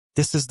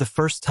This is the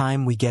first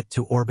time we get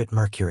to orbit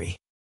Mercury.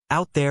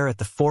 Out there at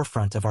the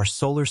forefront of our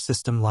solar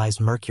system lies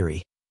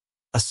Mercury,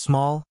 a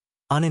small,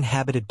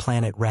 uninhabited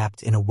planet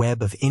wrapped in a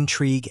web of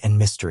intrigue and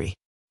mystery.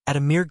 At a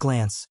mere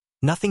glance,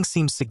 nothing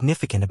seems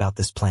significant about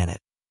this planet.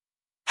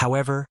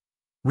 However,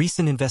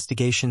 recent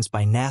investigations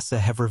by NASA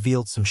have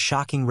revealed some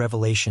shocking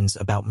revelations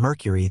about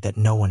Mercury that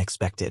no one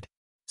expected.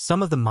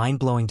 Some of the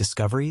mind-blowing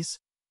discoveries,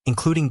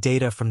 including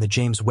data from the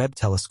James Webb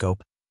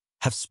Telescope,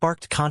 have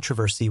sparked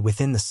controversy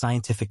within the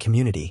scientific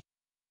community,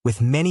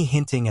 with many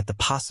hinting at the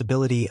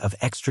possibility of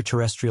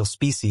extraterrestrial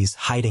species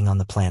hiding on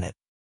the planet.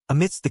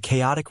 Amidst the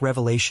chaotic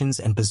revelations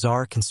and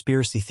bizarre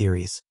conspiracy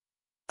theories,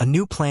 a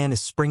new plan is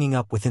springing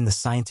up within the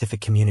scientific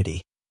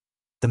community.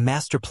 The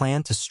master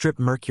plan to strip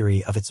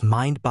Mercury of its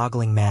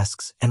mind-boggling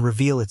masks and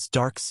reveal its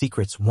dark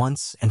secrets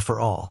once and for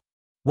all.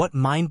 What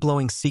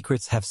mind-blowing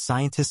secrets have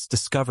scientists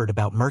discovered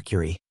about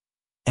Mercury?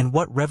 And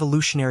what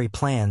revolutionary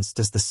plans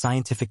does the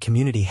scientific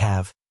community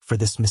have for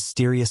this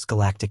mysterious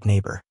galactic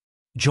neighbor?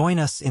 Join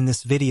us in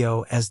this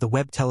video as the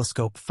Webb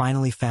telescope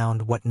finally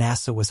found what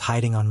NASA was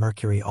hiding on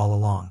Mercury all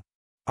along.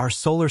 Our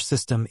solar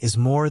system is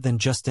more than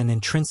just an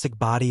intrinsic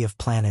body of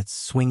planets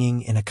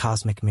swinging in a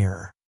cosmic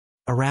mirror.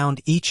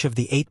 Around each of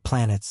the 8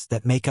 planets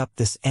that make up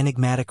this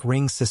enigmatic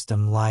ring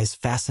system lies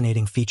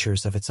fascinating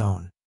features of its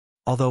own.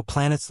 Although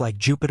planets like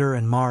Jupiter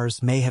and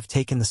Mars may have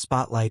taken the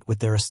spotlight with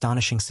their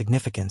astonishing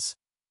significance,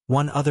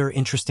 one other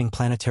interesting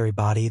planetary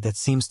body that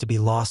seems to be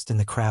lost in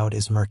the crowd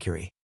is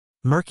Mercury.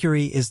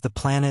 Mercury is the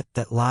planet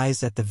that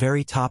lies at the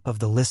very top of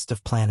the list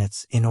of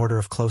planets in order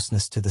of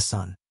closeness to the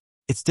Sun.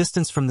 Its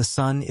distance from the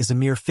Sun is a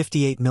mere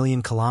 58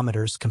 million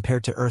kilometers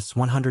compared to Earth's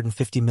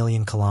 150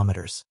 million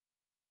kilometers.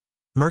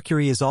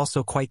 Mercury is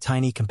also quite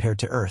tiny compared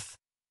to Earth,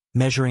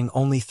 measuring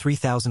only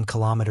 3,000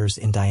 kilometers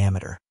in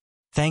diameter.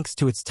 Thanks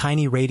to its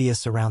tiny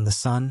radius around the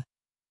Sun,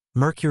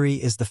 Mercury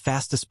is the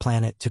fastest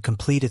planet to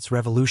complete its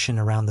revolution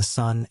around the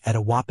Sun at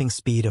a whopping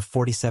speed of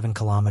 47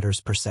 kilometers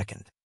per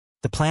second.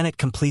 The planet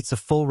completes a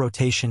full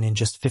rotation in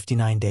just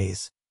 59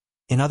 days.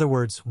 In other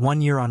words,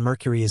 1 year on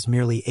Mercury is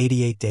merely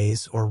 88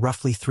 days or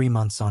roughly 3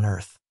 months on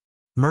Earth.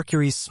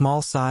 Mercury's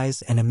small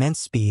size and immense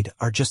speed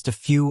are just a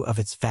few of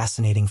its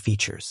fascinating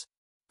features.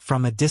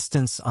 From a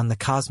distance on the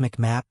cosmic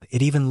map,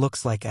 it even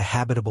looks like a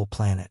habitable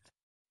planet.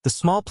 The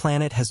small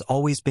planet has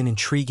always been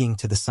intriguing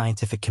to the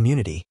scientific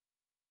community,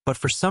 but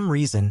for some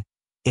reason,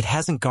 it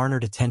hasn't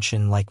garnered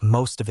attention like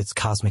most of its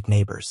cosmic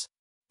neighbors.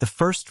 The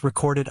first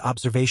recorded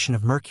observation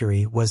of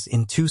Mercury was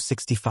in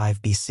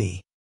 265 BC.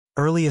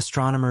 Early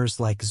astronomers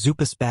like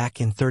Zupus back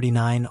in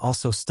 39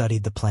 also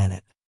studied the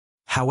planet.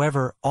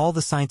 However, all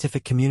the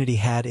scientific community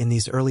had in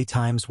these early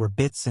times were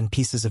bits and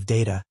pieces of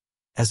data,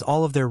 as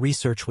all of their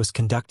research was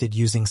conducted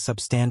using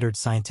substandard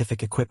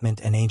scientific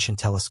equipment and ancient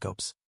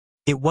telescopes.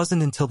 It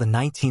wasn't until the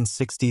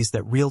 1960s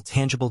that real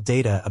tangible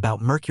data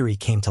about Mercury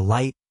came to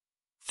light,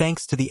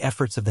 thanks to the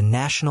efforts of the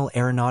National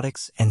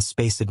Aeronautics and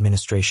Space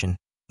Administration,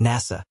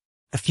 NASA.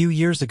 A few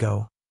years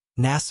ago,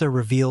 NASA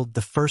revealed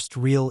the first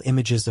real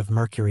images of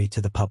Mercury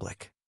to the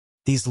public.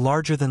 These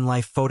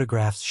larger-than-life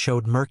photographs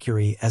showed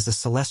Mercury as a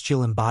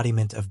celestial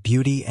embodiment of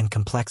beauty and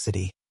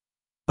complexity,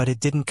 but it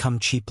didn't come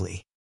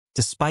cheaply.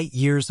 Despite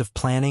years of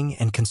planning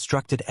and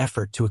constructed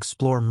effort to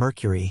explore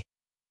Mercury,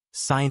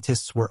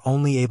 scientists were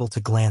only able to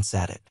glance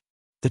at it.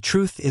 The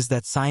truth is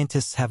that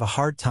scientists have a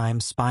hard time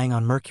spying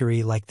on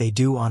Mercury like they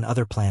do on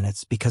other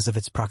planets because of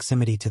its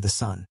proximity to the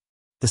Sun.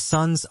 The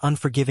Sun's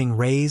unforgiving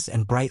rays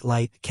and bright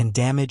light can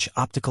damage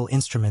optical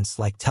instruments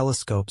like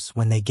telescopes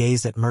when they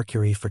gaze at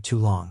Mercury for too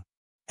long.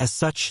 As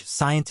such,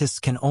 scientists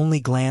can only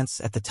glance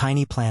at the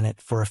tiny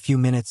planet for a few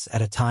minutes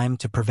at a time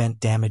to prevent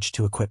damage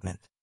to equipment.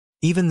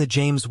 Even the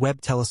James Webb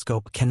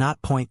Telescope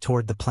cannot point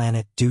toward the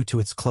planet due to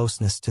its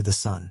closeness to the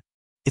Sun.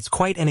 It's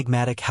quite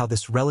enigmatic how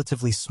this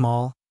relatively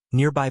small,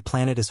 nearby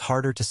planet is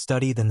harder to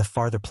study than the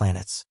farther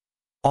planets.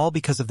 All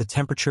because of the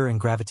temperature and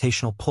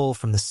gravitational pull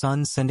from the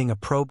Sun. Sending a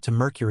probe to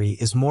Mercury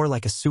is more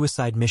like a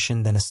suicide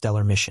mission than a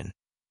stellar mission.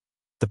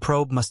 The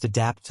probe must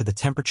adapt to the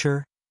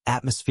temperature,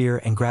 atmosphere,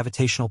 and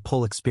gravitational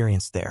pull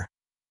experienced there.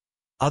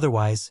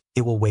 Otherwise,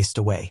 it will waste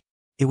away.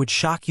 It would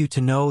shock you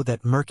to know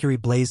that Mercury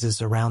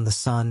blazes around the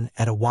Sun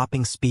at a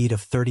whopping speed of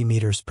 30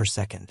 meters per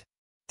second.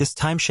 This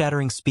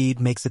time-shattering speed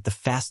makes it the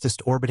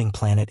fastest orbiting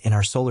planet in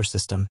our solar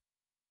system.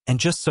 And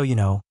just so you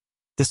know,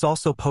 this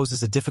also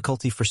poses a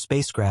difficulty for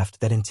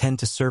spacecraft that intend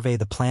to survey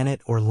the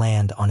planet or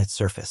land on its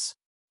surface.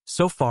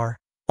 So far,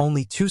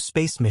 only 2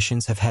 space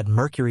missions have had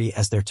Mercury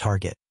as their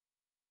target.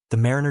 The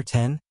Mariner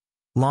 10,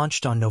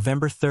 launched on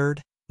November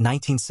 3,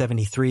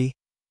 1973,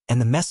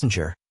 and the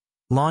Messenger,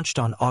 launched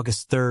on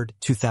August 3,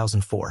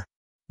 2004.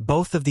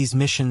 Both of these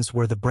missions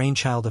were the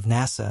brainchild of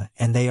NASA,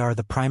 and they are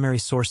the primary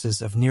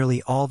sources of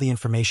nearly all the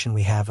information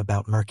we have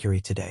about Mercury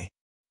today.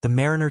 The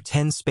Mariner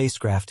 10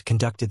 spacecraft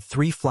conducted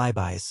 3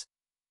 flybys,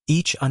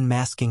 each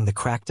unmasking the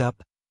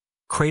cracked-up,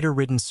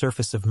 crater-ridden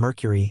surface of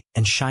Mercury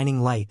and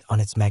shining light on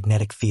its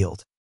magnetic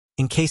field.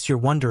 In case you're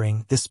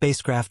wondering, this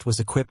spacecraft was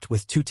equipped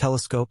with 2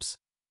 telescopes,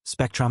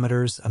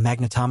 spectrometers, a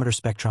magnetometer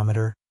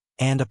spectrometer,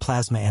 and a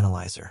plasma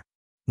analyzer.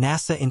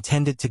 NASA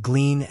intended to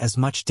glean as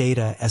much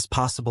data as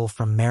possible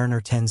from Mariner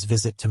 10's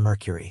visit to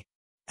Mercury.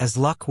 As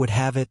luck would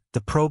have it,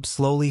 the probe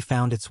slowly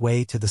found its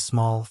way to the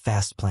small,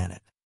 fast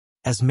planet.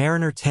 As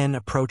Mariner 10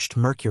 approached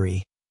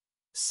Mercury,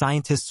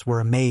 scientists were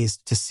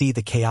amazed to see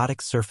the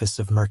chaotic surface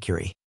of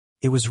Mercury.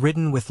 It was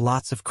ridden with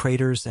lots of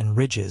craters and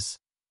ridges,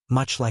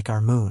 much like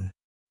our moon.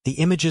 The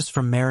images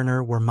from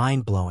Mariner were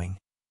mind-blowing,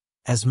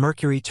 as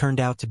Mercury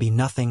turned out to be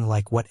nothing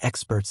like what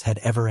experts had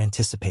ever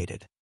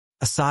anticipated.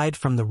 Aside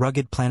from the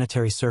rugged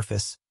planetary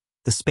surface,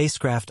 the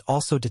spacecraft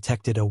also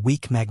detected a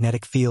weak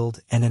magnetic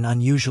field and an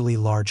unusually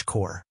large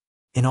core.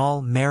 In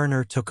all,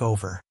 Mariner took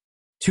over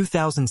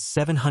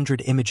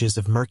 2,700 images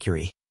of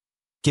Mercury,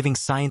 giving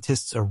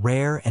scientists a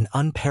rare and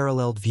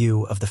unparalleled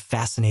view of the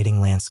fascinating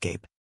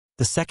landscape.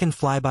 The second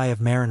flyby of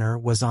Mariner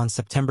was on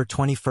September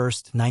 21,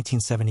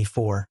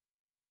 1974,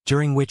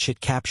 during which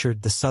it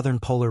captured the southern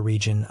polar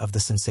region of the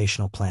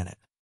sensational planet.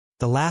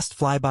 The last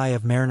flyby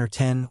of Mariner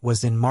 10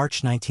 was in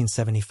March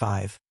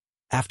 1975,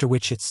 after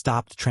which it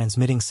stopped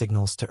transmitting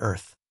signals to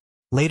Earth.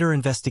 Later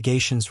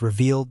investigations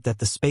revealed that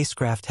the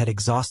spacecraft had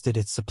exhausted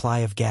its supply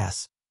of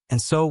gas,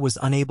 and so was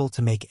unable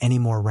to make any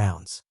more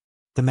rounds.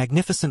 The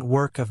magnificent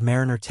work of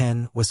Mariner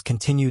 10 was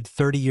continued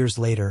 30 years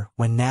later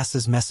when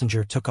NASA's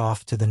Messenger took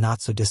off to the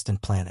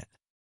not-so-distant planet.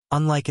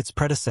 Unlike its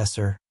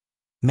predecessor,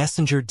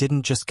 Messenger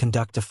didn't just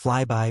conduct a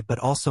flyby but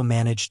also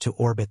managed to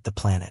orbit the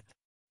planet.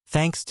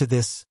 Thanks to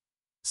this,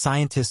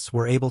 scientists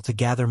were able to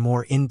gather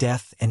more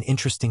in-depth and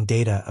interesting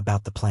data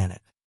about the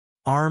planet.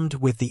 Armed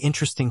with the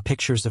interesting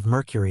pictures of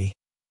Mercury,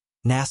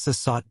 NASA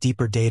sought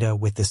deeper data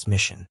with this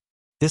mission.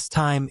 This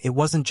time, it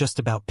wasn't just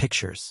about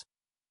pictures.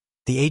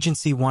 The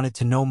agency wanted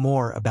to know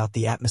more about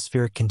the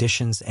atmospheric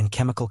conditions and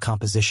chemical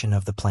composition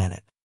of the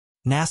planet.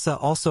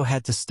 NASA also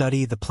had to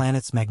study the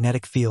planet's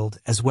magnetic field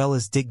as well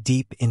as dig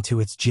deep into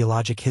its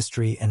geologic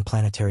history and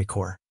planetary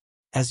core.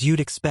 As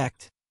you'd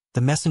expect, the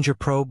Messenger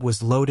probe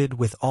was loaded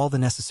with all the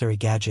necessary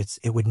gadgets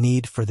it would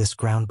need for this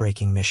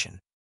groundbreaking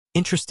mission.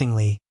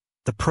 Interestingly,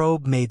 the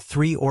probe made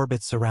 3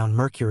 orbits around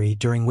Mercury,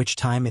 during which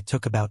time it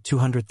took about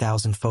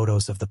 200,000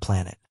 photos of the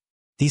planet.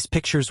 These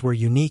pictures were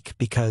unique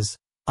because,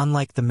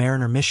 unlike the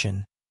Mariner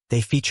mission,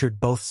 they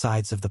featured both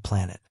sides of the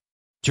planet.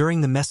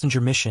 During the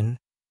Messenger mission,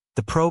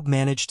 the probe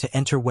managed to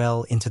enter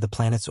well into the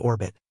planet's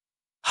orbit,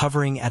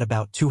 hovering at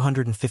about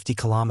 250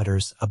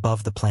 kilometers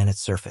above the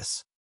planet's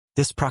surface.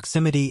 This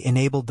proximity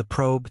enabled the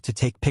probe to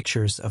take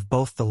pictures of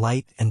both the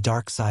light and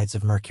dark sides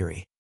of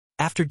Mercury.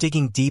 After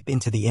digging deep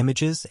into the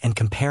images and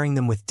comparing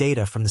them with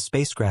data from the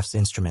spacecraft's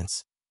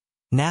instruments,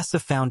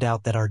 NASA found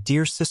out that our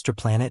dear sister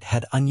planet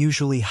had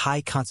unusually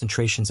high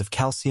concentrations of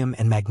calcium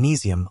and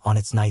magnesium on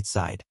its night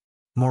side.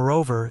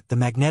 Moreover, the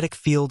magnetic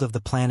field of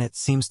the planet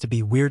seems to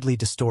be weirdly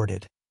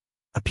distorted,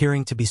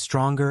 appearing to be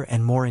stronger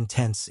and more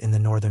intense in the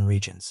northern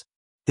regions.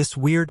 This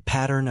weird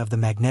pattern of the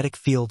magnetic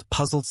field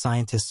puzzled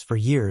scientists for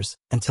years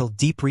until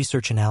deep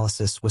research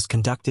analysis was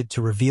conducted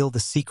to reveal the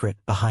secret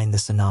behind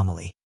this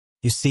anomaly.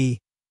 You see,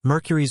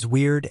 Mercury's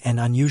weird and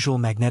unusual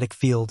magnetic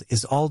field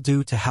is all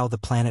due to how the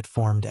planet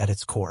formed at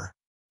its core.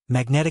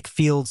 Magnetic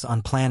fields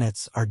on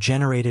planets are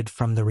generated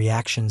from the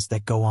reactions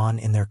that go on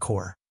in their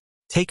core.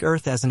 Take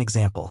Earth as an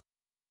example.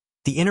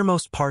 The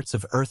innermost parts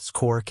of Earth's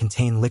core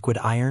contain liquid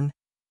iron,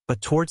 but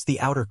towards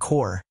the outer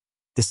core,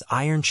 this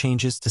iron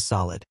changes to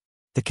solid.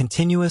 The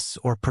continuous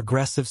or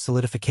progressive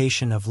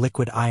solidification of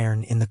liquid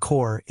iron in the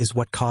core is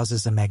what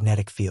causes a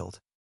magnetic field.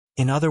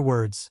 In other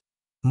words,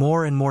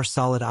 more and more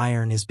solid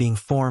iron is being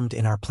formed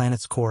in our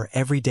planet's core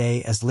every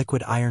day as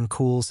liquid iron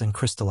cools and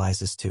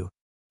crystallizes to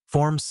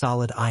form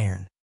solid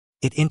iron.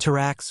 It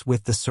interacts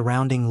with the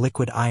surrounding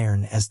liquid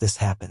iron as this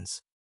happens.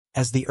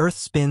 As the Earth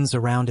spins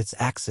around its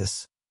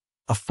axis,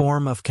 a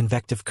form of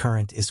convective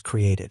current is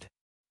created.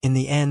 In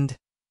the end,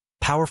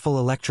 powerful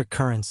electric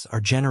currents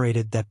are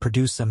generated that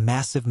produce a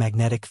massive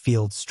magnetic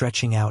field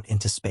stretching out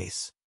into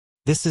space.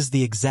 This is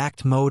the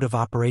exact mode of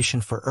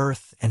operation for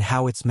Earth and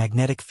how its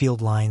magnetic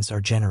field lines are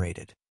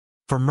generated.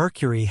 For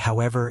Mercury,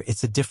 however,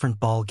 it's a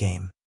different ball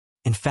game.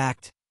 In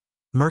fact,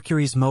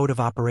 Mercury's mode of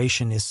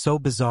operation is so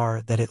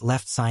bizarre that it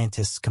left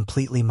scientists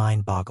completely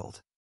mind-boggled.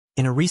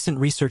 In a recent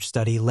research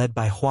study led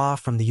by Hua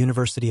from the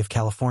University of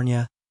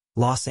California,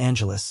 Los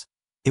Angeles,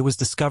 it was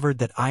discovered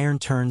that iron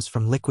turns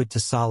from liquid to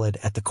solid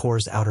at the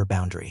core's outer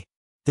boundary.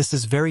 This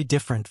is very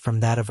different from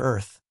that of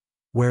Earth,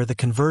 where the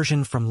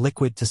conversion from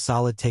liquid to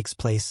solid takes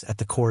place at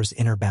the core's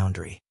inner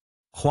boundary.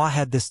 Hua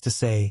had this to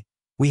say,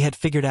 "We had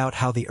figured out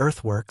how the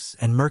Earth works,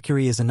 and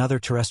Mercury is another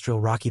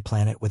terrestrial rocky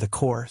planet with a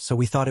core, so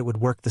we thought it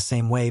would work the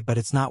same way, but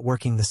it's not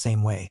working the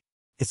same way.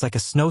 It's like a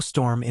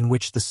snowstorm in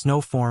which the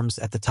snow forms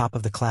at the top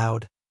of the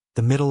cloud,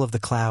 the middle of the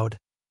cloud,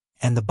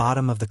 and the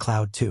bottom of the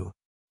cloud too.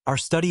 Our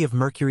study of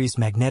Mercury's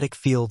magnetic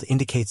field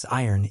indicates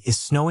iron is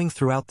snowing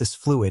throughout this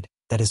fluid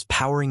that is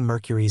powering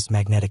Mercury's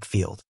magnetic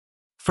field."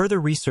 Further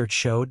research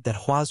showed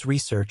that Hua's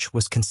research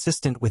was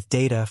consistent with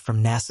data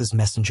from NASA's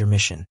Messenger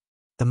mission.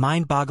 The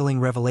mind-boggling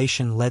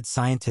revelation led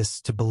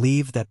scientists to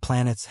believe that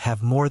planets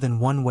have more than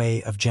one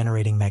way of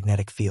generating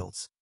magnetic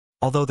fields.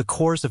 Although the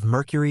cores of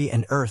Mercury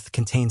and Earth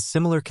contain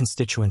similar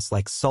constituents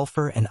like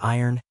sulfur and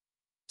iron,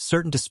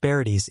 certain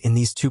disparities in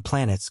these two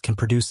planets can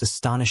produce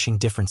astonishing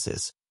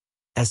differences,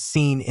 as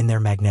seen in their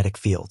magnetic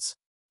fields.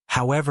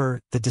 However,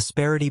 the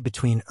disparity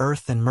between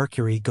Earth and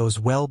Mercury goes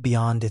well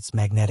beyond its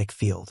magnetic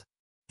field.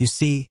 You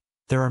see,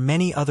 there are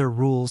many other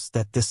rules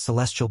that this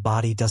celestial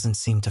body doesn't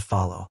seem to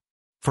follow.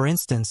 For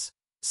instance,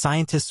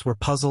 scientists were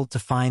puzzled to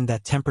find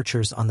that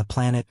temperatures on the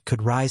planet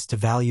could rise to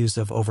values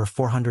of over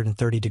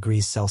 430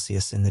 degrees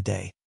Celsius in the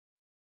day.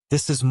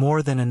 This is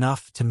more than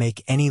enough to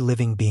make any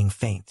living being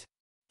faint.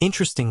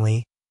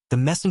 Interestingly, the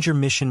MESSENGER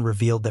mission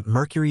revealed that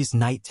Mercury's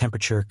night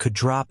temperature could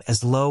drop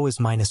as low as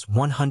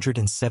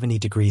 -170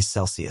 degrees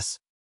Celsius.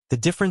 The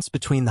difference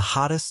between the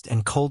hottest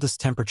and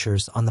coldest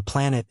temperatures on the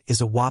planet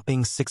is a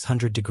whopping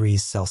 600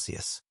 degrees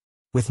Celsius.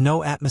 With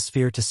no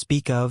atmosphere to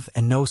speak of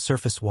and no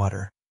surface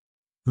water,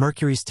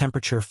 Mercury's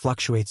temperature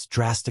fluctuates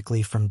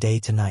drastically from day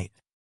to night.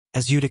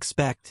 As you'd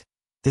expect,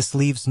 this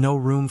leaves no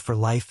room for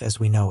life as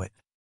we know it.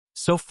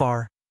 So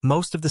far,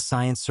 most of the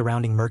science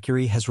surrounding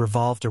Mercury has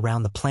revolved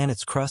around the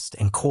planet's crust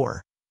and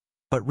core,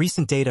 but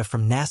recent data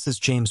from NASA's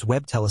James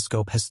Webb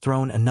Telescope has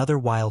thrown another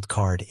wild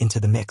card into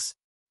the mix.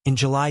 In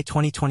July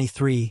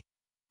 2023,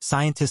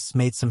 scientists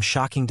made some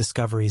shocking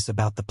discoveries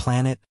about the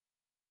planet,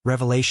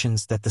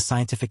 revelations that the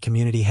scientific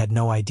community had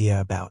no idea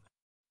about.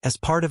 As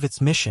part of its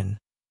mission,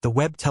 the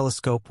Webb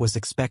Telescope was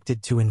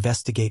expected to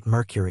investigate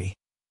Mercury,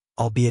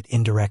 albeit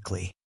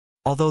indirectly.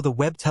 Although the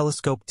Webb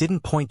Telescope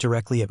didn't point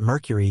directly at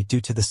Mercury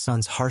due to the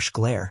sun's harsh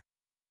glare,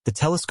 the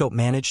telescope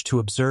managed to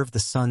observe the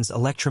sun's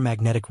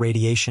electromagnetic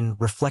radiation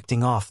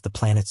reflecting off the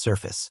planet's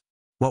surface.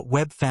 What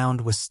Webb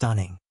found was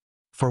stunning.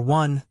 For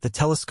one, the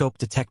telescope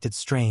detected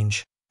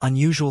strange,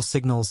 unusual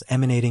signals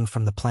emanating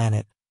from the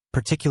planet,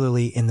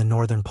 particularly in the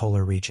northern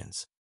polar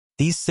regions.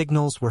 These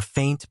signals were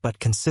faint but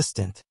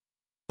consistent,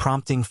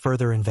 prompting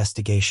further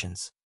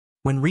investigations.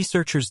 When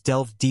researchers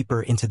delved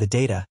deeper into the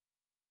data,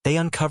 they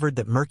uncovered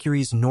that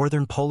Mercury's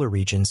northern polar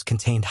regions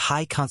contained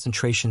high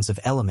concentrations of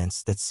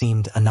elements that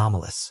seemed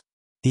anomalous.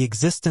 The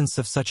existence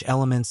of such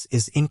elements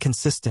is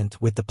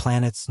inconsistent with the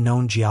planet's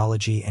known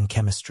geology and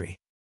chemistry.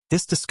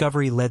 This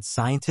discovery led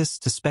scientists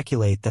to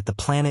speculate that the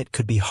planet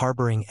could be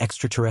harboring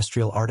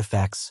extraterrestrial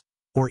artifacts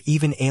or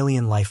even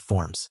alien life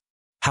forms.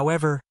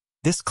 However,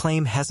 this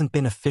claim hasn't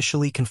been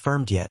officially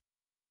confirmed yet,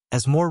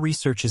 as more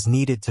research is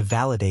needed to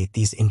validate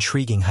these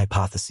intriguing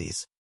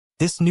hypotheses.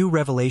 This new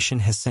revelation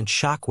has sent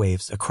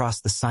shockwaves across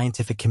the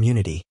scientific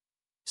community,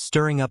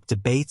 stirring up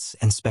debates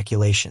and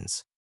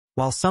speculations.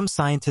 While some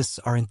scientists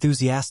are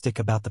enthusiastic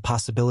about the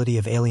possibility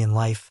of alien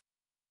life,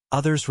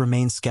 others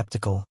remain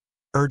skeptical,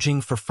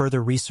 urging for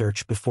further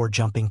research before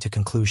jumping to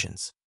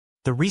conclusions.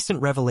 The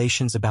recent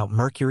revelations about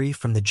Mercury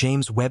from the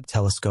James Webb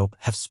Telescope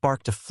have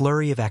sparked a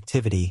flurry of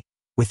activity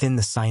within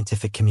the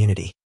scientific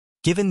community.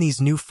 Given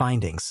these new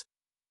findings,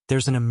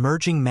 there's an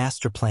emerging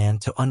master plan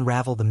to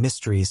unravel the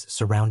mysteries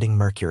surrounding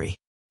Mercury.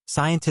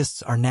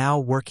 Scientists are now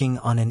working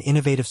on an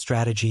innovative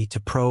strategy to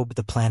probe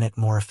the planet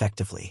more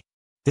effectively.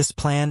 This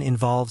plan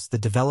involves the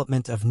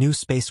development of new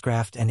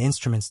spacecraft and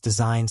instruments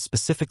designed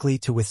specifically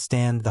to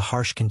withstand the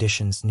harsh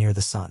conditions near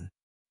the Sun.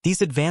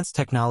 These advanced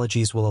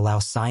technologies will allow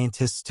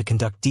scientists to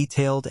conduct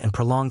detailed and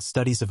prolonged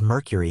studies of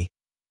Mercury,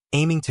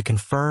 aiming to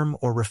confirm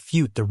or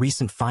refute the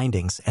recent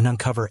findings and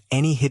uncover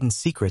any hidden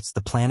secrets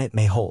the planet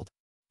may hold.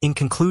 In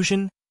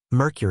conclusion,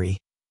 Mercury,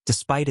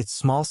 despite its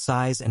small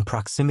size and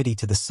proximity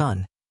to the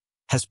Sun,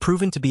 has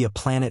proven to be a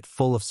planet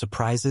full of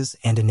surprises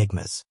and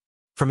enigmas.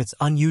 From its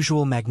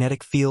unusual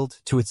magnetic field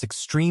to its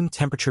extreme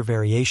temperature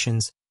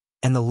variations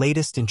and the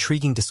latest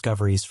intriguing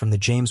discoveries from the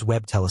James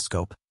Webb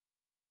Telescope,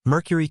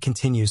 Mercury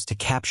continues to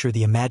capture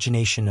the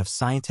imagination of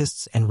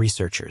scientists and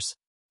researchers.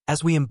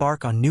 As we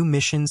embark on new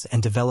missions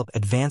and develop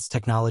advanced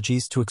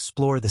technologies to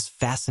explore this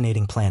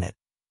fascinating planet,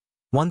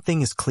 one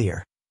thing is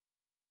clear: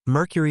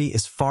 Mercury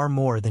is far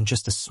more than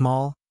just a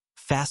small,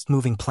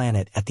 fast-moving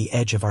planet at the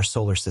edge of our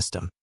solar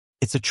system.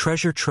 It's a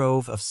treasure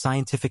trove of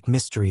scientific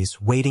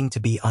mysteries waiting to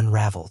be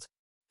unraveled.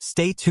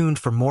 Stay tuned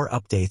for more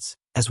updates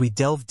as we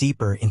delve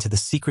deeper into the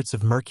secrets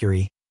of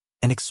Mercury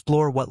and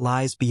explore what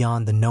lies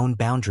beyond the known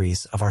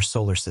boundaries of our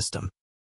solar system.